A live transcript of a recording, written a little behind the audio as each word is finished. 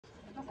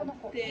नको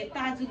नको ते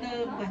ताजून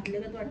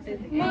घातलं का वाटतंय.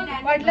 मग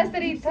वाटलंच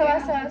तरी इथं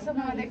असं असं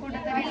मध्ये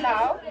कुठेतरी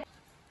लाव.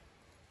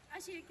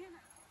 अशी एक आहे ना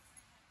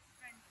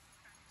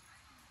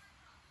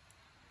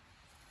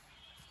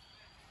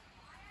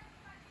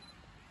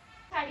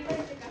साडी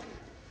पाहिजे का?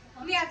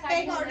 मी आता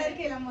एक ऑर्डर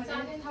केला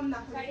मध्ये. थांब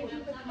दाखव.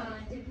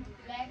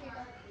 ब्लॅक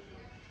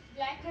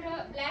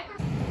ब्लॅक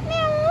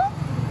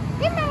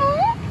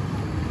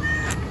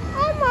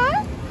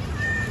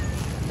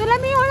तुला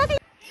मी ओळखली.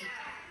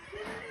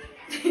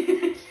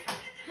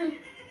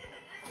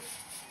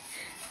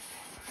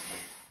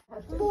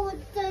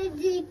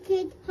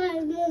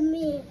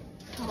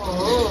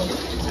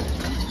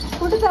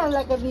 कुठे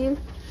चालला कबीर?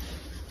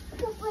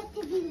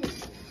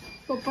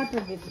 पप्पाचं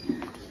बिल.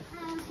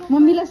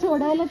 मम्मीला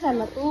सोडायला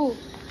चालला तू?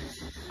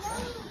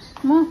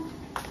 मग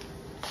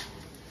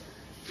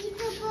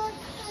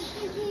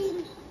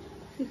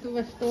तू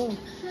बसतो.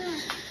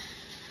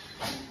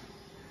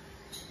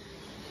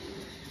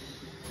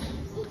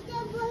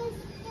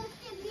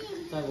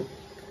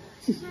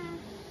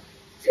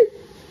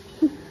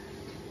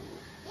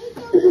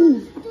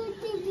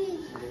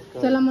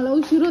 चला मला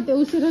उशीर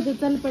होते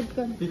चल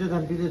पटकन. तिथे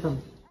थांब.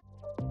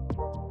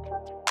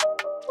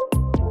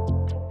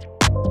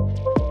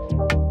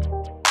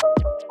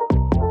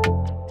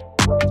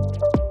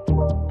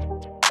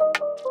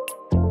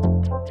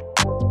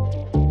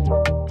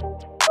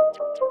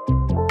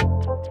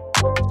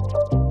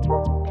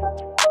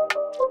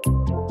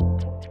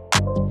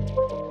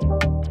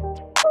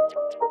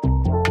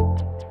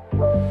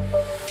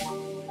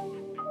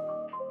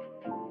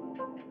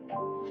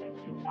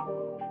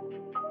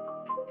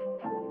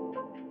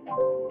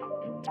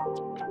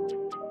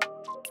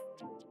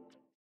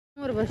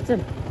 बस चल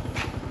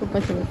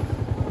पप्पाच्या बस.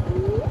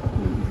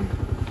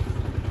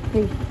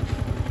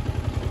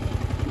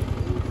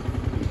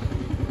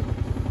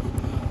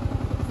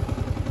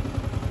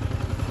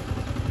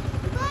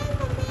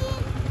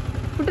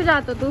 कुठे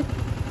जातो तू?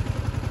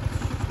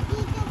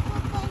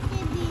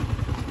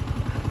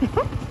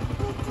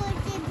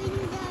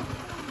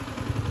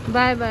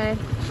 Bye bye.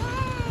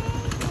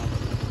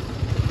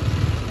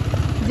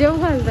 जेव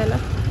घाल त्याला.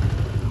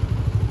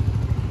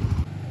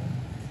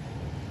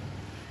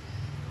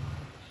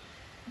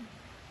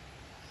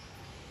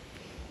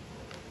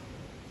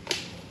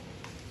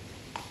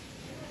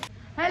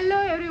 Hello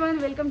everyone,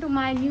 welcome to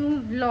my new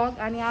vlog.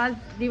 आणि आज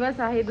दिवस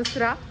आहे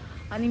दुसरा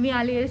आणि मी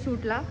आली आहे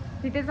शूटला.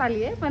 तिथेच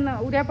आली आहे पण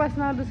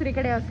उद्यापासून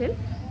दुसरीकडे असेल.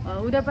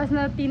 उद्यापासून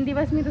 3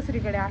 दिवस मी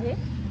दुसरीकडे आहे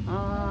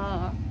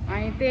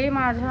आणि ते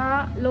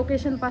माझ्या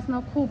लोकेशनपासून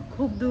खूप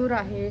खूप दूर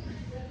आहे.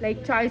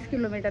 लाईक 40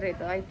 किलोमीटर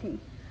येतं. आय थिंक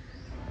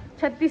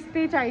 36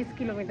 ते 40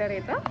 किलोमीटर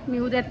येतं. मी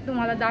उद्या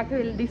तुम्हाला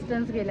दाखवेल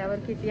डिस्टन्स गेल्यावर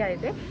किती आहे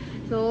ते.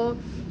 सो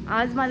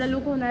आज माझा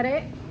लुक होणार आहे.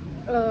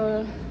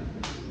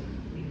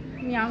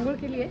 मी आंघोळ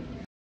केली आहे.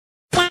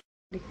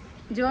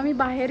 जेव्हा मी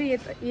बाहेर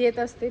येत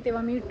असते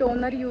तेव्हा मी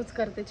टोनर यूज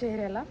करते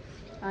चेहऱ्याला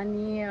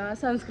आणि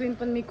सनस्क्रीन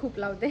पण मी खूप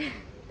लावते.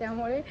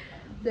 त्यामुळे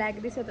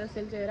ब्लॅक दिसत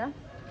असेल चेहरा.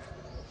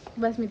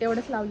 बस मी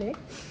तेवढंच लावले.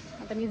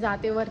 आता मी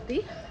जाते वरती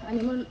आणि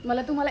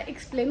मला तुम्हाला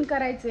एक्सप्लेन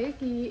करायचं आहे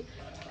की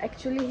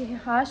ॲक्च्युली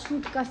हा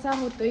शूट कसा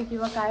होतो आहे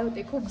किंवा काय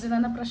होते. खूप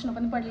जणांना प्रश्न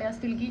पण पडले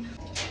असतील की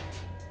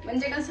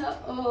म्हणजे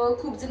कसं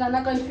खूप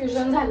जणांना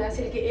कन्फ्युजन झालं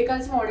असेल की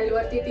एकाच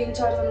मॉडेलवरती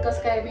 3-4 जण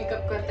कसं काय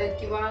मेकअप करतायत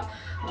किंवा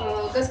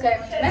कसं काय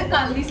म्हणजे नाही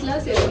काल दिसलं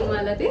असेल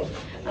तुम्हाला ते.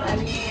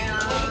 आणि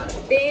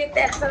ते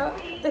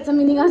त्याचं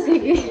मिनिंग असं आहे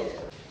की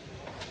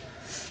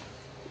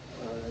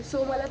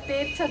सो मला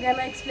तेच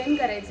सगळ्यांना एक्सप्लेन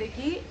करायचं आहे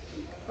की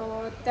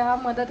त्या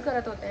मदत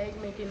करत होत्या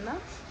एकमेकींना.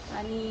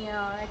 आणि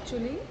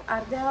ॲक्च्युली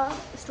अर्ध्या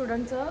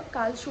स्टुडंटचं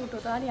काल शूट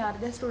होतं आणि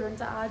अर्ध्या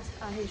स्टुडंटचं आज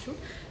आहे शूट.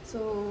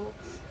 सो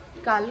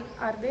काल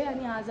अर्धे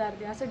आणि आज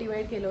अर्धे असं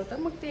डिवाईड केलं होतं.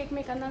 मग ते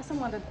एकमेकांना असं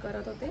मदत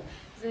करत होते.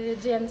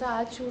 ज्यांचं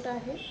आज शूट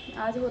आहे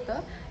आज होतं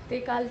ते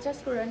कालच्या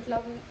स्टुडंटला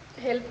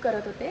हेल्प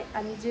करत होते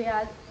आणि जे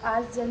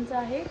आज ज्यांचं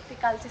आहे ते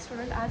कालचे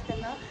स्टुडंट आज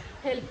त्यांना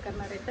हेल्प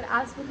करणार आहे. तर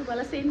आज पण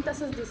तुम्हाला सेम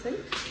तसंच दिसेल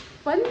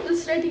पण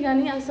दुसऱ्या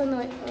ठिकाणी असं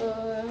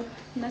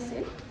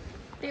नसेल.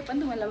 ते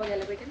पण तुम्हाला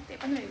बघायला भेटेल. ते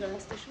पण वेगळं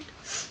असतं शूट.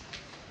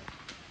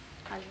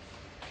 आली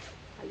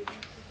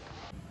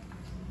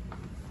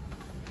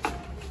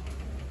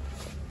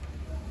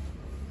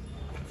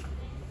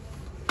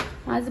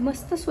आज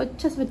मस्त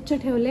स्वच्छ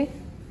ठेवले.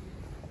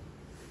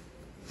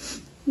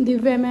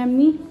 दिव्या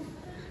मॅमनी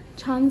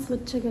छान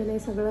स्वच्छ केलं आहे.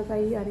 सगळं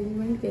काही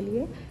अरेंजमेंट केली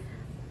आहे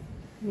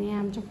आणि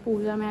आमच्या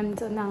पूजा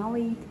मॅमचं नाव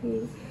आहे इथे.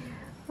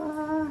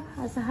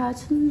 असा हा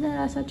सुंदर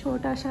असा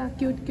छोटासा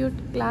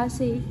क्यूट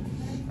क्लास आहे.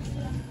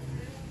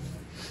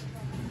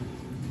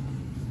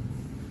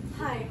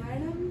 हाय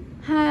madam.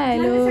 Hi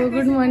hello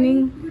good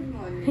morning.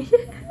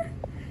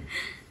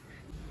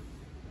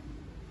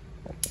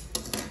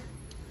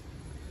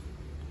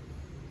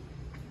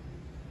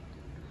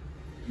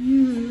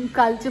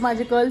 कालचे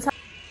माझे कर्ल्स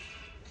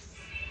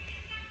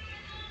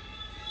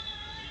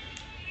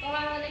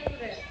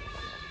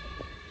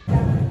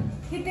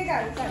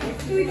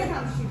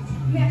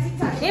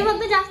हे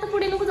फक्त जास्त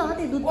पुढे नको जाऊ.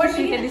 ते दूध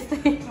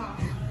दिसतंय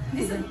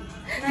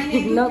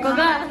नको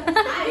का.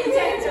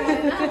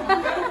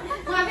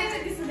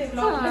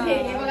 ब्लॉग मध्ये.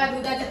 हे बघा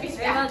दुधाच्या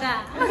पिशव्या बघा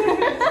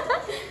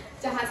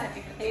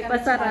चहासाठी. हे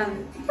पसारा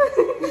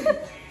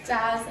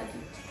चहासाठी.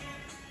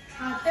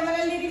 हा ते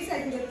मला लिरिक्स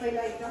ऐकले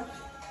पहिला एकदा.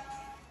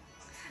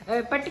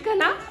 पटकन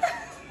ना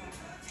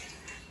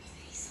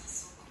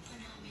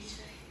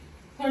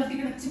थोडं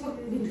तिकडे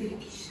चिपकून भिंतीला.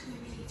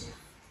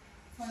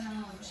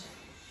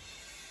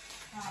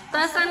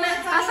 तसं नाही,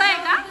 असं आहे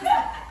का?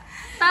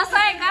 तसं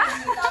आहे का?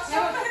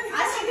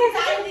 अशी ती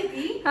चालली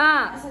ती. हा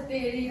असं ते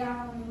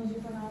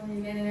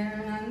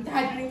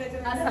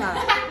असं.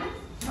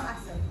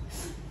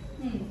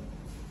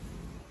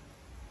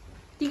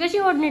 ती कशी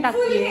ओढणी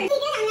टाकते?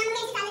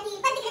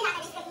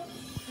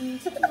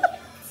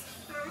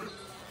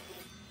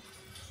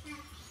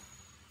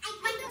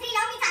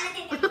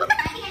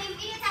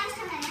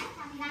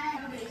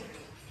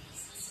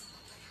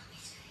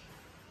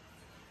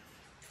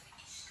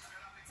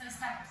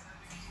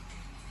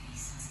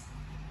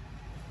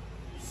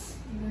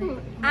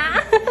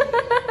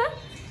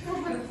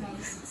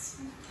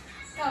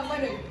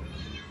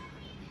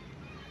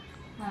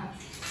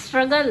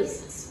 स्ट्रगल.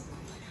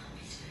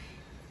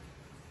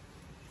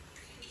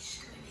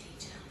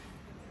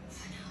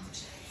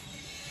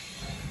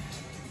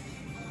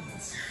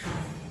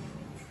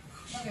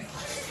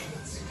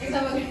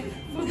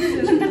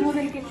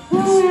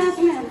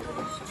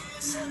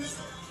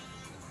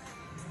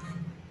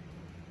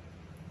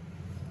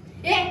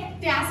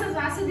 ते असं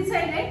असं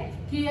दिसायलंय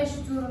की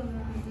अशी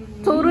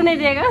चोरून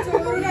येते का?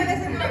 चोरून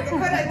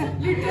आल्यासारखं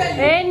खरंच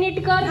लिटरली. ए नीट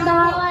कर,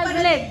 10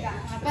 वाजलेत.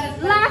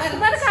 लास्ट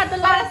बर खात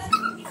लास्ट.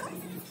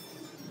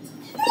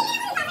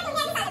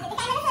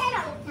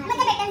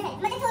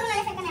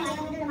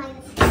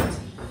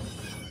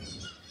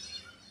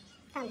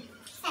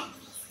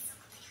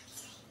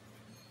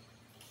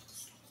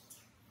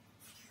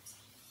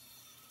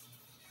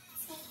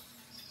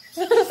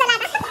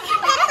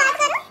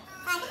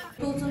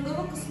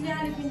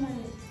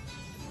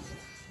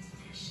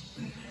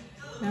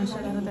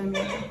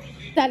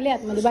 चालले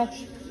आतमध्ये. बाय.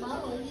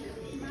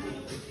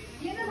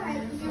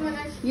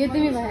 येते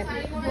मी बाहेर.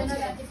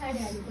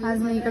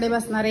 आज मी इकडे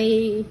बसणार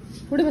आहे.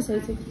 कुठे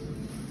बसायचे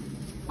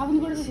आपण?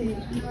 कुठे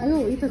बसायचे?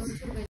 अयो इथंच.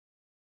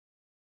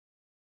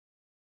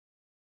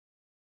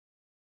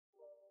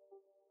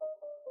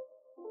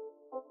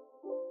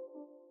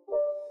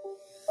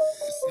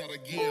 It's not a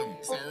game,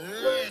 it's a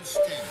rich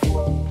thing.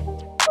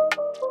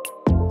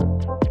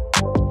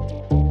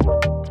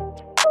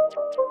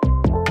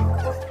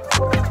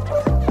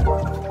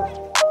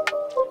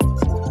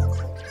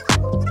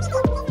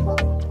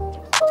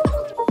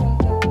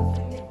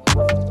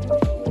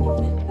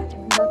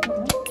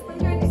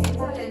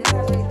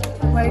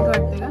 वाईट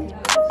वाटते का?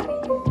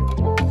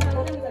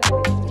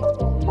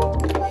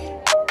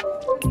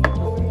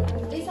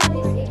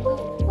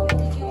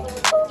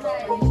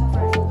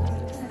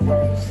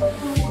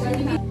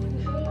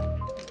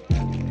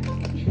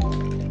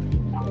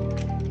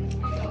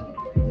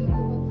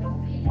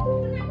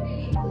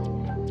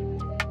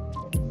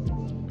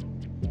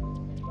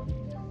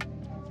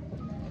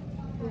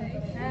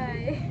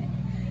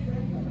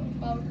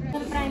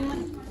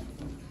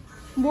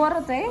 बोर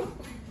होते.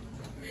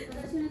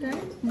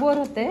 बोर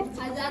होते.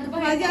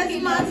 माझी आज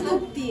मास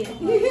दुखतीये.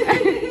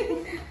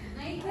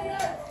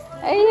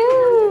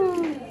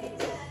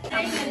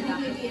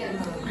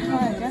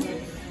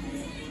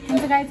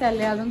 तुमचं काय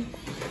चाललंय अजून?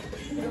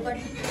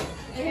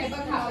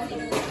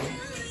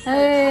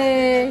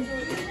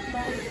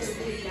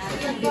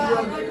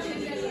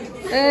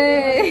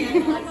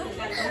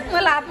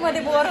 मला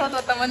आतमध्ये बोर होत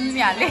होता म्हणून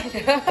मी आले.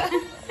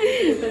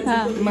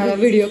 मला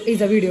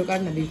हिचा व्हिडिओ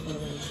काढणार.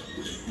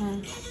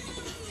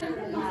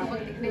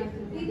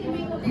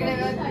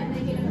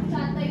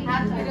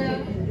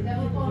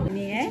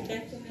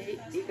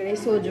 इकडे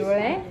सोजवळ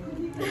आहे.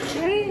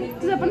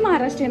 तुझं पण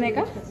महाराष्ट्रीयन आहे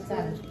का?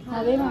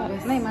 अरे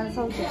महाराष्ट्र नाही, माझं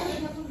साऊथ आहे.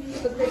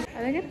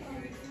 अरे का?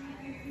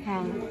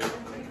 हां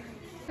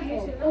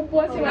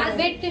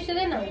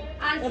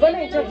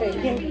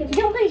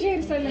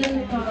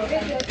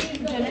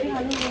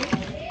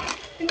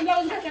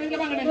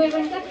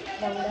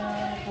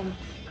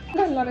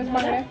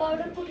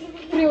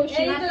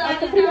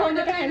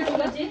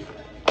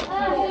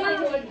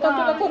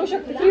करू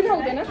शकते. फ्री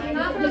राहते ना.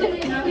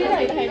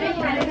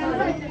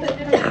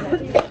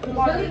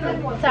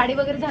 साडी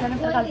वगैरे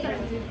झाल्यानंतर घालते.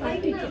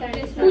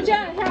 पूजा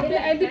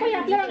ह्या दीपाली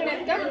आपल्या बांगड्या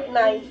आहेत का?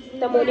 नाही.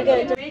 त्या मोनिका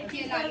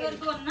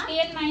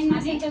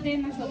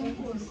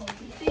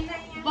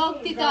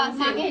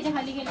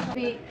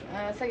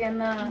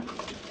सगळ्यांना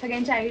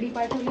सगळ्यांची आयडी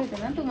पाठवली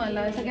होती ना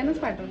तुम्हाला? सगळ्यांनाच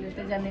पाठवले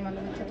होते ज्यांनी मला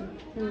विचारलं.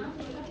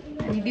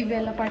 आणि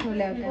दिव्याला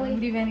पाठवल्या होत्या.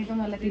 दिव्याने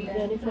तुम्हाला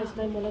दिल्या. फर्स्ट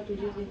टाइम मला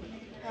तुझी.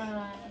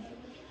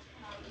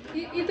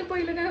 इथं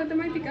पहिलं काय होतं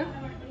माहिती का?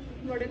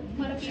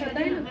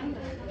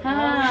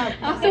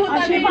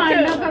 अशी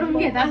भांडणं करून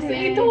घेतात.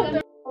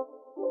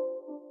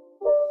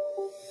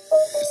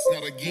 It's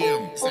not a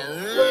game, it's a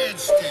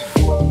rich thing.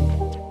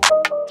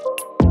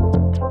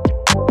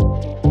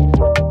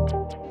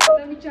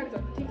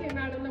 विचारतात ठीक आहे,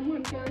 मॅडमला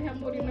म्हण किंवा ह्या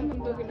पोरींना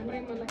म्हणतो की नाही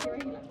मला किंवा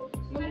हिला.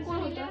 मग कोण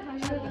होतं?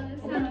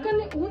 पटकन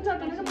होऊन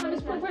जातं ना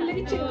माणूस प्रोफाईल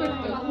लगेच चेक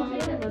करतो.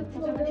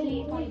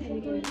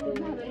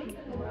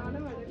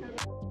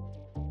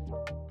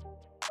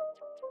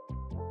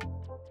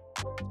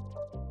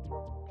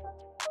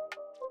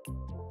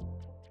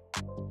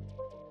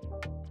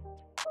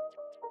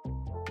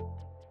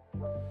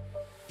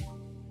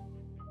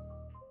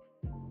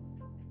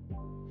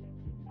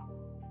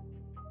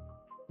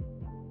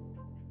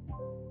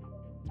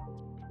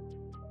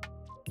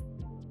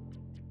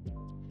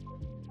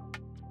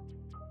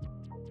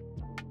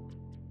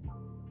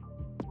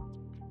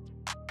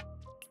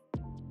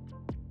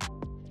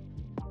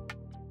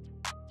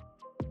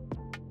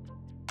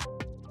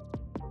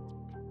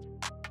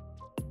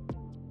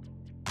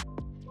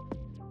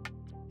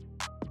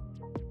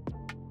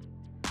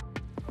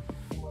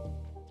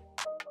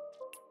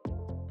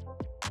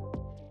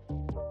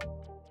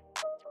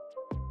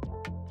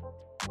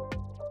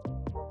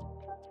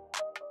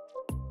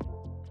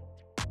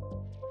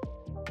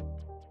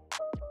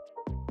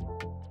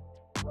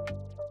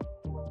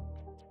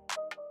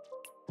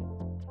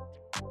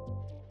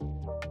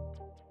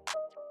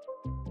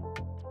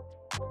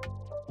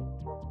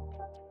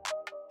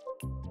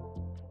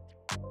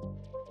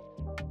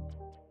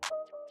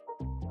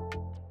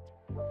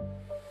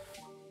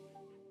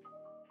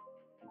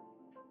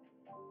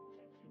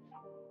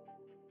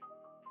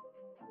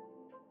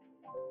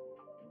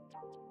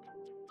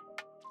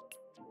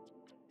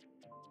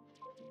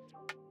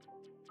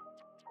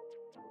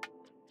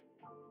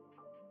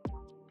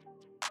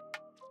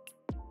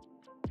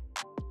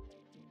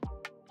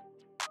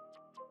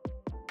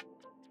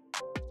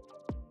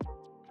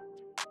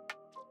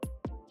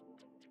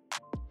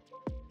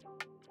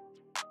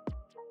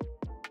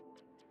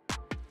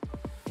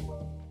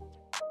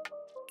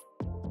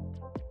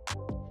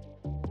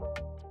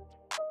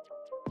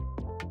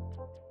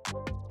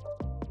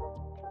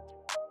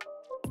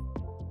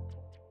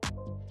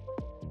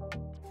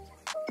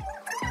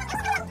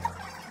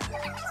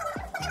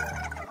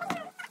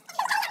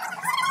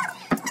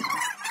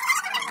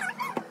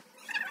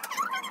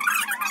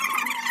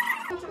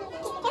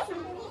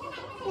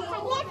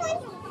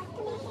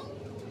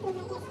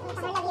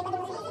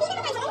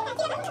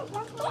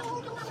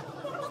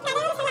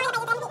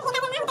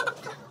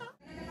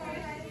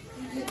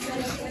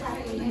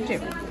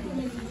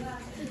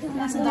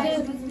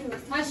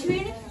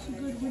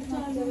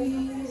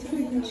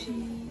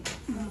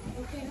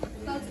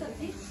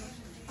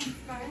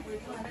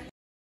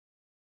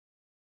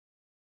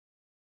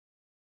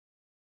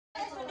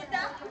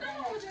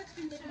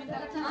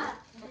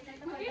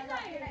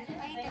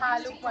 हा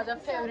लुक माझा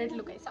फेवरेट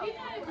लुक आहे.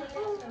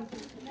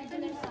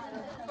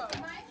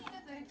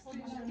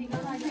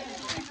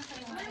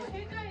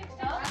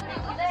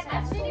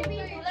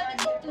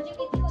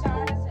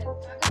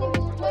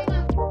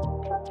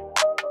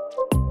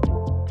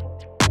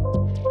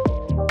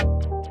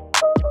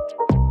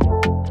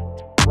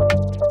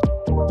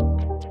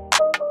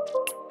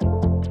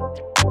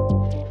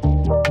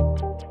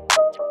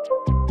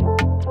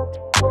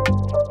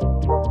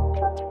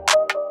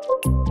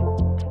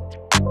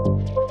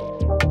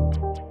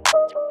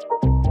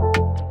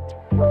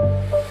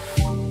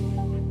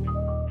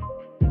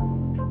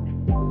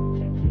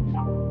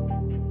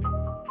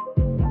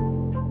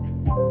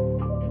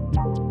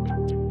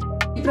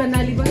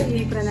 प्रणाली बघ,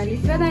 ही प्रणाली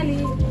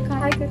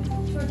काय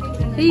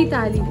कर इथं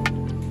आली.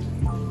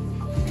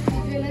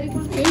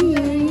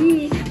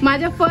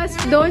 माझ्या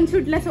फर्स्ट 2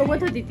 शूटला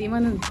सोबत होती ती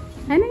म्हणून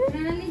है ना.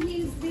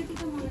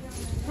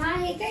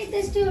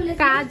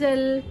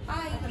 काजल,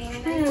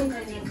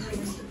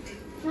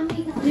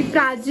 ही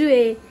प्राजू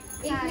आहे.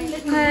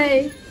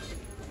 हाय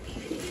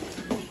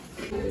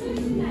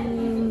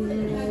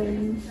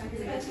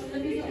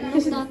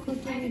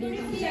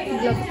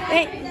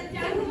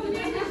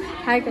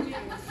हाय कर.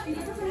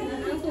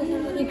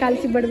 ही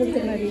कालची बडबड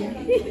करणारी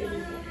आहे.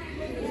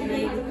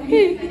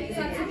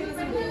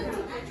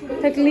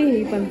 थकली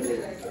ही पण.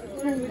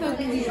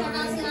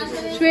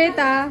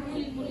 श्वेता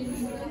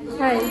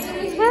हाय.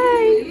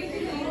 हाय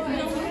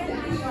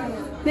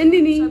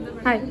नंदिनी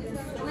हाय.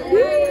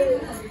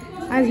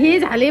 आज हे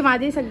झाले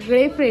माझे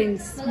सगळे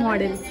फ्रेंड्स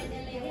मॉडेल.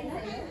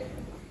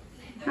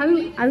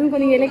 अजून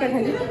कोणी गेले का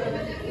खाली.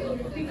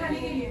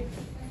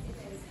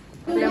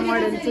 आपल्या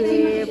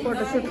मॉडेलचे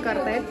फोटोशूट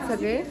करतायत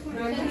सगळे.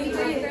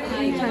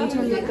 छान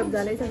छान मेकअप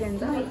झालाय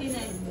सगळ्यांचा.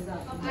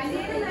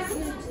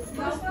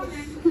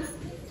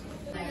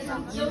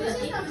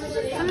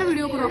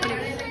 व्हिडिओ करू आपण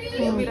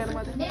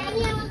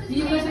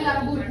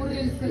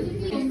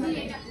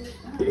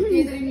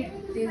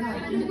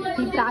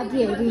ही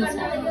ताजी आहे रील्स.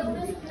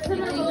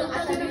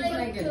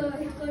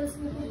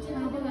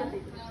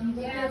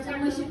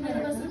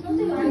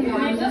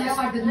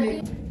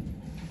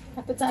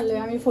 आता चाललोय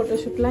आम्ही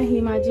फोटोशूटला. ही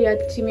माझी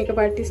आजची मेकअप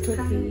आर्टिस्ट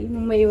होती,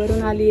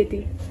 मुंबईवरून आली आहे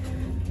ती.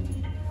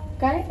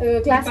 काय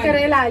क्लास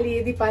करायला आली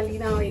आहे. दीपाली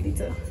नाव आहे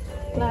तिचं.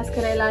 क्लास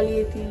करायला आली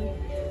आहे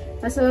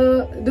ती.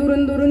 असं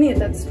दुरून दुरून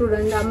येतात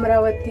स्टुडंट.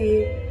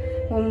 अमरावती,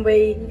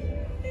 मुंबई.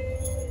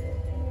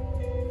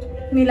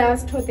 मी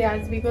लास्ट होते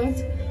आज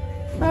बिकॉज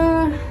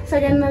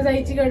सगळ्यांना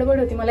जायची गडबड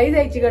होती, मलाही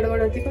जायची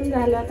गडबड होती, पण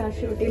झालं आता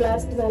शेवटी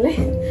लास्ट झाले.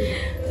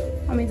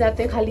 आम्ही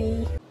जाते खाली.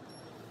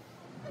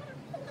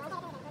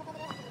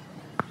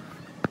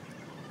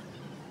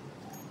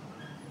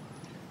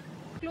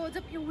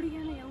 क्लोजअप एवढी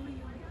घ्या ना, एवढी.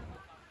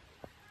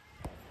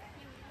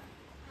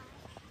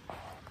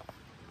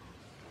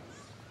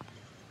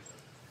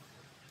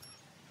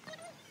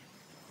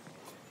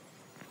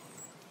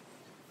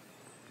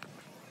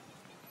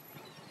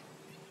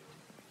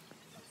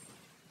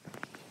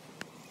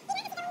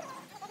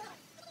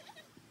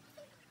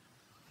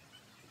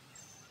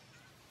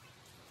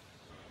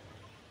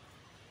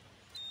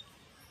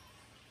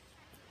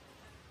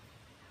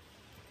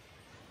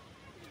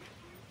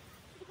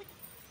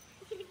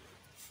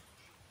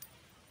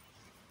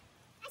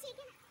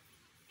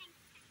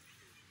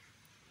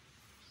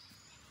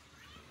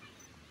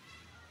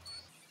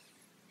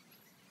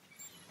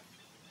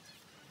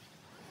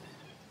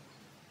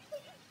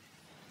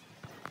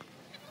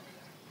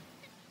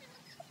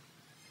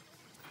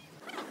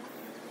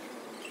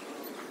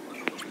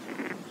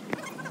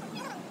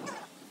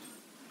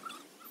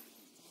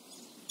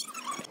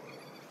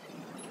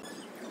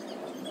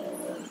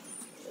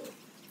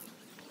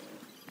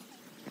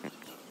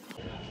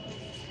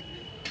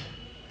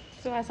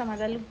 सो असा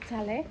माझा लुक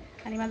झाला आहे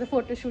आणि माझं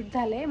फोटोशूट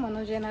झालं आहे.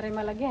 मनोज येणार आहे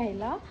मला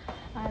घ्यायला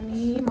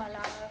आणि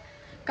मला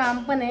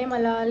काम पण आहे.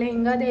 मला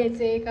लेहंगा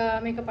द्यायचं आहे एका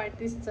मेकअप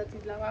आर्टिस्टचा,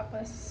 तिला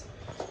वापस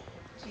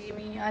जी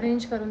मी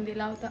अरेंज करून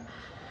दिला होता.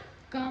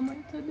 काम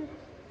आहे,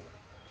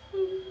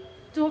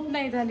 झोप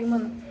नाही झाली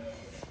म्हणून,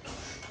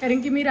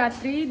 कारण की मी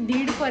रात्री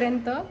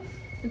 1:30पर्यंत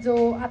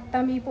जो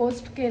आत्ता मी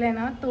पोस्ट केला आहे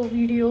ना तो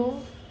व्हिडिओ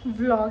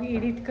व्लॉग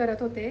एडिट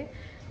करत होते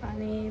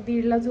आणि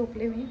 1:30ला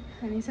झोपले मी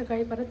आणि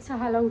सकाळी परत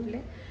 6ला उठले.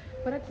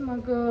 परत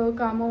मग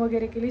कामं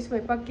वगैरे केली,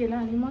 स्वयंपाक केला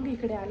आणि मग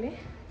इकडे आले.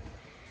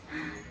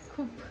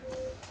 खूप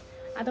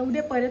आता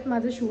उद्या परत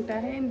माझं शूट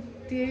आहे,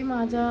 ते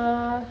माझ्या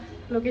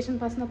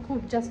लोकेशनपासून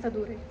खूप जास्त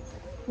दूर आहे,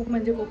 खूप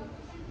म्हणजे खूप.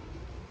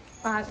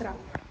 पाहत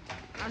राहा,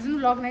 अजून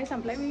व्लॉग नाही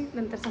संपला, मी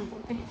नंतर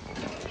संपवते.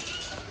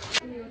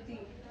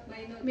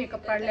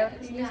 मेकअप काढल्यावर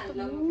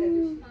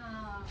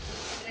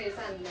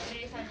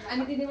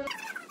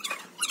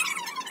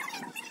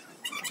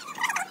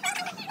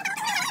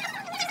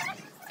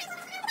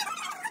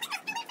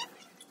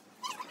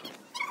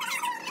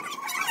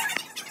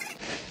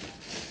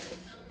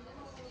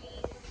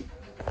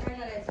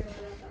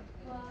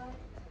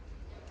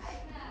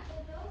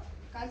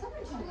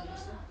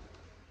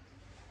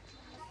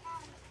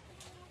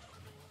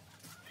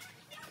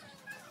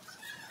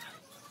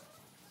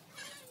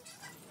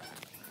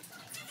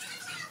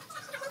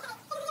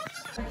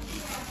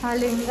हा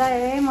लेहंगा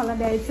आहे, मला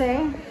द्यायचा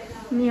आहे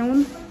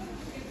नेऊन.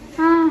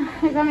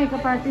 हां, एका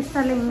मेकअप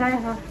आर्टिस्टचा लेहंगा आहे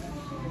हा,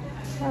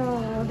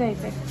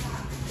 द्यायचा आहे.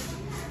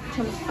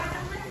 चलो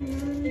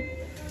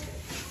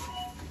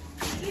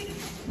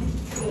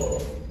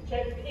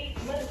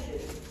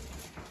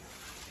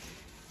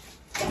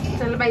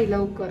चल बाई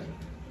लवकर.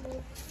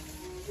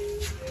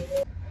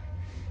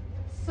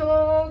 सो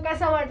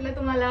कसा वाटलं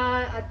तुम्हाला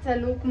आजचा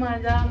लुक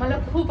माझा? मला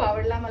खूप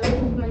आवडला, मला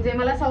खूप म्हणजे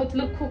मला साऊथ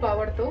लुक खूप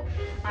आवडतो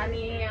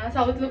आणि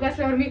साऊथ लुक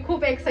असल्यावर मी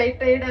खूप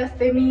एक्साइटेड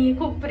असते. मी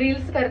खूप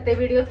रील्स करते,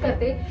 व्हिडिओज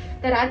करते,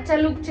 तर आजच्या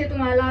लुकचे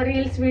तुम्हाला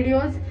रील्स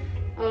व्हिडिओज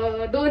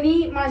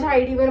दोन्ही माझ्या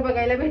ID वर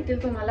बघायला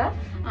भेटतील तुम्हाला.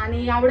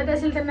 आणि आवडत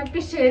असेल तर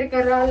नक्की शेअर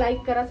करा, लाईक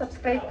करा,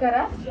 सबस्क्राईब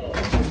करा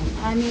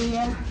आणि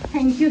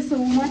थँक्यू सो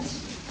मच.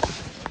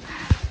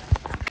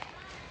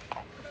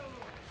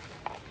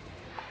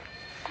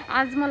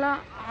 आज मला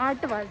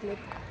 8 वाजले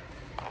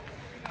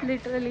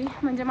लिटरली,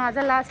 म्हणजे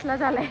माझा लास्टला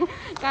झाला आहे.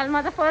 काल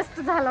माझा फर्स्ट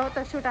झाला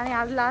होता शूट आणि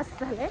आज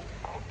लास्ट झालं आहे.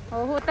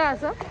 होतं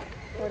असं,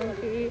 कारण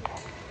की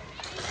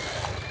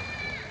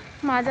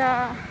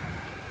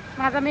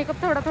माझा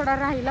मेकअप थोडा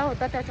राहिला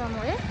होता,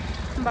 त्याच्यामुळे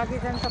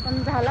बाकीच्यांचा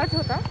पण झालाच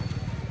होता.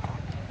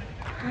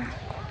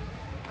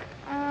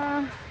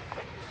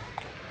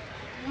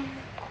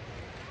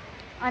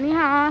 आणि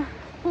हा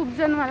खूप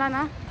जण मला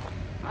ना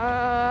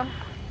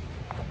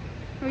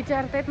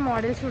विचारतात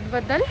मॉडेल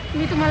शूटबद्दल.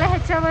 मी तुम्हाला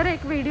ह्याच्यावर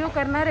एक व्हिडिओ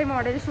करणार आहे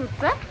मॉडेल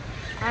शूटचा,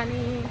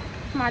 आणि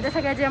माझ्या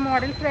सगळ्या ज्या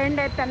मॉडेल फ्रेंड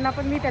आहेत त्यांना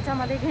पण मी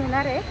त्याच्यामध्ये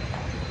घेणार आहे.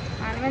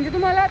 आणि म्हणजे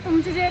तुम्हाला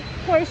तुमचे जे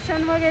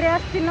क्वेश्चन वगैरे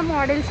असतील ना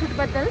मॉडेल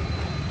शूटबद्दल,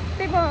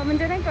 ते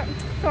म्हणजे नाही का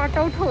सॉर्ट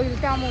आउट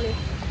होईल. त्यामुळे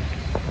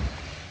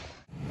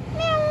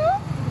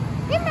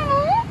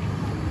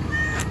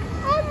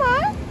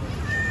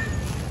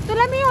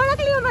तुला मी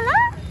ओळखली हो मला.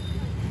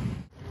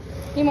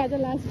 ही माझ्या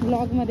लास्ट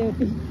ब्लॉगमध्ये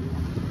होती.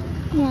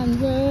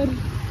 मांजर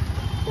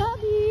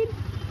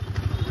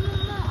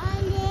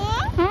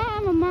हा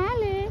मम्मा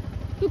आले.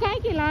 तू काय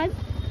केलं आज?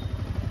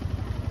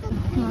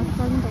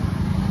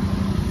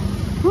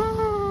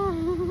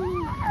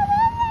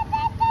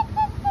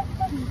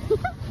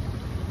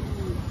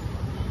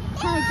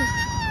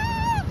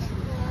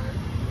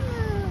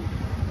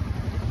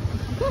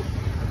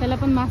 त्याला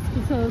पण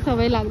मास्कची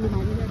सवय लागली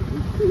माझी.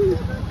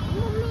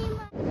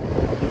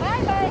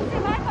 Bye bye,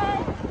 bye bye.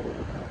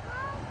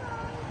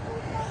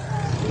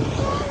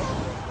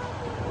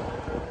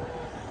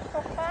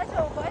 पप्पा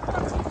सोबत,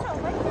 मम्मी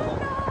सोबत.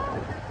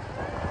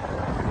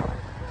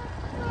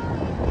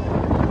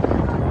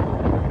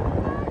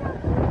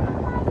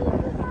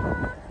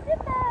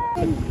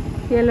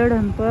 Yellow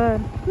dumper.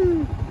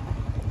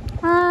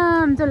 हा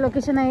आमचं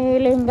लोकेशन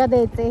आहे. लेहंगा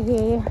द्यायचं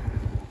हे.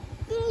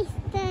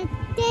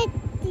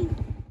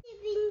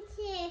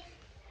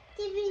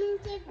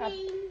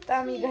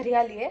 आता मी घरी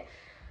आली आहे.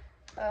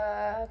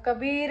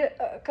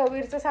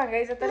 कबीरचं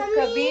सांगायचं तर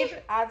कबीर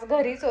आज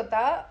घरीच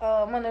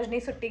होता. मनोजनी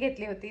सुट्टी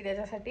घेतली होती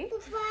त्याच्यासाठी.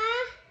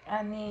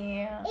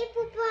 आणि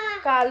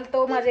काल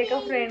तो माझ्या एका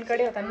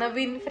फ्रेंडकडे होता,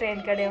 नवीन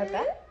फ्रेंडकडे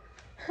होता.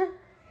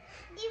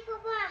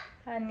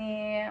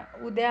 आणि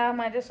उद्या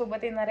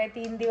माझ्यासोबत येणार आहे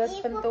 3 दिवस,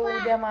 पण तो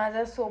उद्या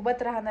माझ्या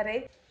सोबत राहणार आहे.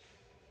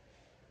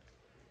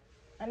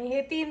 आणि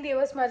हे 3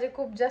 दिवस माझे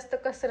खूप जास्त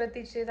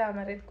कसरतीचे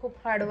जाणार आहेत. खूप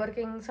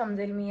हार्डवर्किंग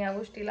समजेल मी या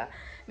गोष्टीला.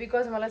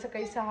 बिकॉज मला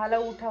सकाळी 6ला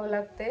उठावं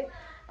लागते.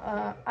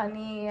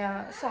 आणि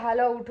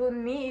 6ला उठून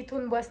मी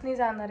इथून बसनी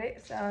जाणार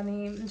आहे.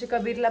 आणि म्हणजे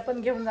कबीरला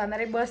पण घेऊन जाणार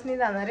आहे, बसनी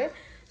जाणार आहे.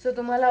 सो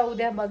तुम्हाला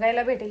उद्या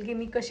बघायला भेटेल की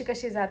मी कशी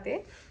कशी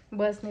जाते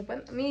बसने. पण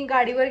मी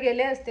गाडीवर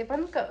गेले असते,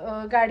 पण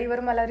गाडीवर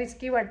मला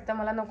रिस्की वाटतं,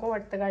 मला नको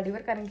वाटतं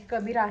गाडीवर, कारण की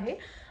कबीर आहे.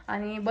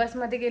 आणि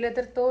बसमध्ये गेलं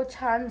तर तो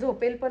छान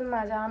झोपेल पण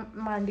माझ्या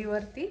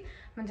मांडीवरती.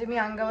 म्हणजे मी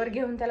अंगावर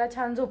घेऊन त्याला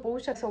छान झोपवू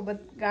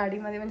सोबत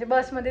गाडीमध्ये, म्हणजे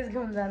बसमध्येच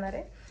घेऊन जाणार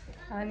आहे.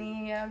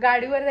 आणि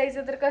गाडीवर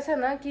जायचं तर कसं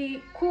ना की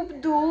खूप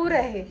दूर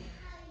आहे.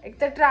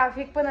 एक तर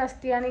ट्रॅफिक पण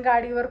असते आणि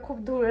गाडीवर खूप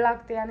धूळ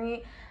लागते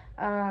आणि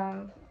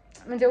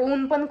म्हणजे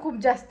ऊन पण खूप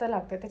जास्त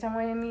लागते.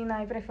 त्याच्यामुळे मी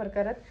नाही प्रेफर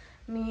करत.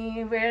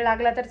 मी वेळ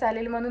लागला तर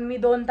चालेल म्हणून मी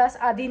 2 तास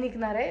आधी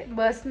निघणार आहे.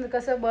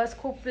 बस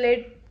खूप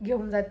लेट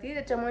घेऊन जाते,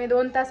 त्याच्यामुळे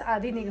 2 तास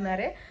आधी निघणार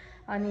आहे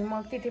आणि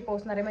मग तिथे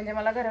पोहोचणार आहे. म्हणजे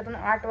मला घरातून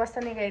 8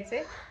 वाजता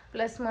निघायचे,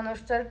 प्लस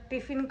मनोजचं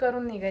टिफिन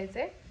करून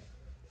निघायचे,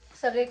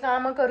 सगळे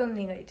कामं करून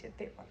निघायचे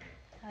ते पण.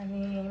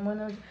 आणि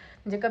मनोज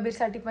म्हणजे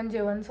कबीरसाठी पण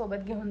जेवण सोबत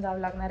घेऊन जावं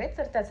लागणार आहे,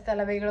 तर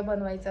त्याला वेगळं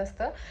बनवायचं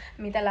असतं.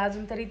 मी त्याला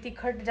अजून तरी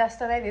तिखट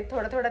जास्त नाही देत,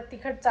 थोडं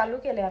तिखट चालू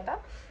केले आता,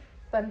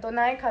 पण तो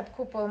नाही खात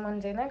खूप.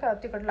 म्हणजे नाही का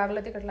तिखट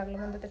लागलं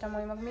म्हणतो,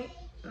 त्याच्यामुळे मग मी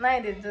नाही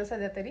देत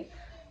सध्या तरी.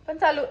 पण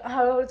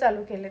हळूहळू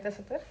चालू केले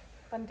तसं तर.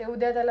 पण ते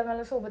उद्या त्याला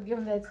मला सोबत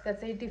घेऊन जायचं,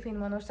 त्याचंही टिफिन,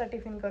 मनोजचा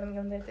टिफिन करून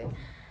घेऊन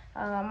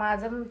जायचं.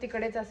 माझं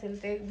तिकडेच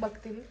असेल, ते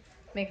बघतील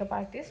मेकअप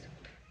आर्टिस्ट.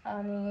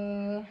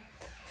 आणि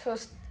सो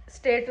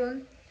स्टे ट्यून.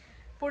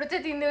 पुढचे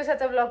 3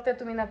 दिवसाचा ब्लॉग तर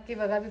तुम्ही नक्की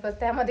बघा, बिकॉज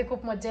त्यामध्ये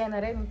खूप मजा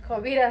येणार आहे.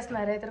 कबीर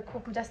असणार आहे तर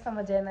खूप जास्त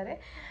मजा येणार आहे.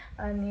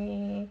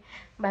 आणि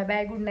बाय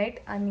बाय, गुड नाईट.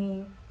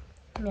 आणि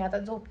मी आता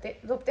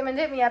झोपते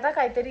म्हणजे मी आता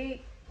काहीतरी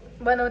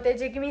बनवते,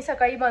 जे की मी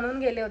सकाळी बनवून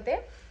गेले होते.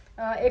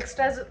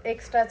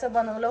 एक्स्ट्राचं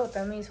बनवलं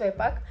होतं मी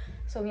स्वयंपाक.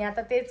 सो मी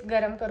आता तेच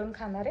गरम करून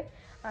खाणार आहे.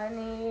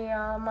 आणि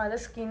माझं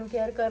स्किन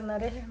केअर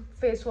करणार आहे,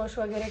 फेस वॉश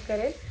वगैरे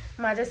करेल.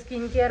 माझ्या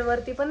स्किन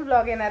केअरवरती पण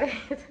व्लॉग येणार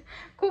आहेत,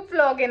 खूप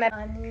व्लॉग येणार.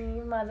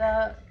 आणि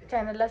माझा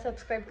चॅनलला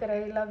सबस्क्राईब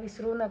करायला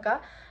विसरू नका.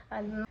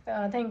 आणि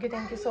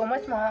थँक्यू सो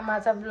मच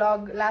माझा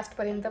व्लॉग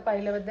लास्टपर्यंत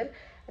पाहिल्याबद्दल.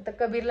 आता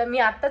कबीरला मी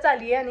आत्ताच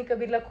आली आहे आणि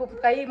कबीरला खूप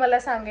काही मला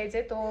सांगायचं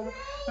आहे. तो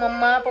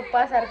मम्मा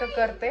पप्पा सारखं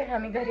करते.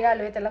 आम्ही घरी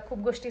आलो आहे, त्याला खूप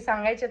गोष्टी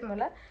सांगायच्या आहेत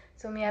मला.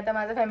 सो मी आता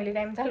माझा फॅमिली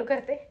टाईम चालू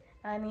करते.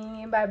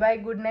 आणि bye bye,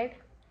 good night.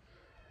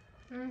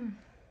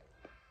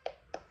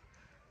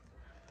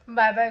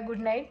 Bye bye, good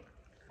night.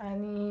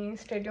 आणि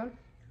stay tune.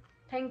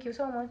 Thank you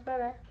so much. Bye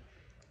bye.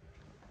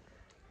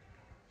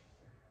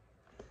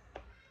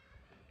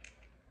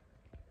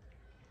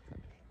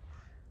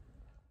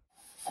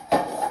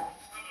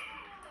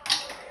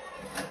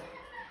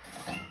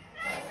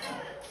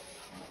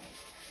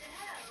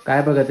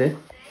 काय बघत आहे?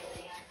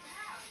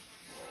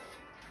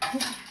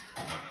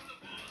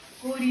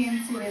 Korean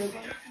serial.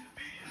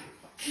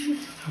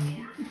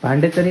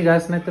 भांडे तरी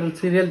घास, नाही तर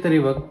सिरियल तरी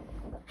बघ.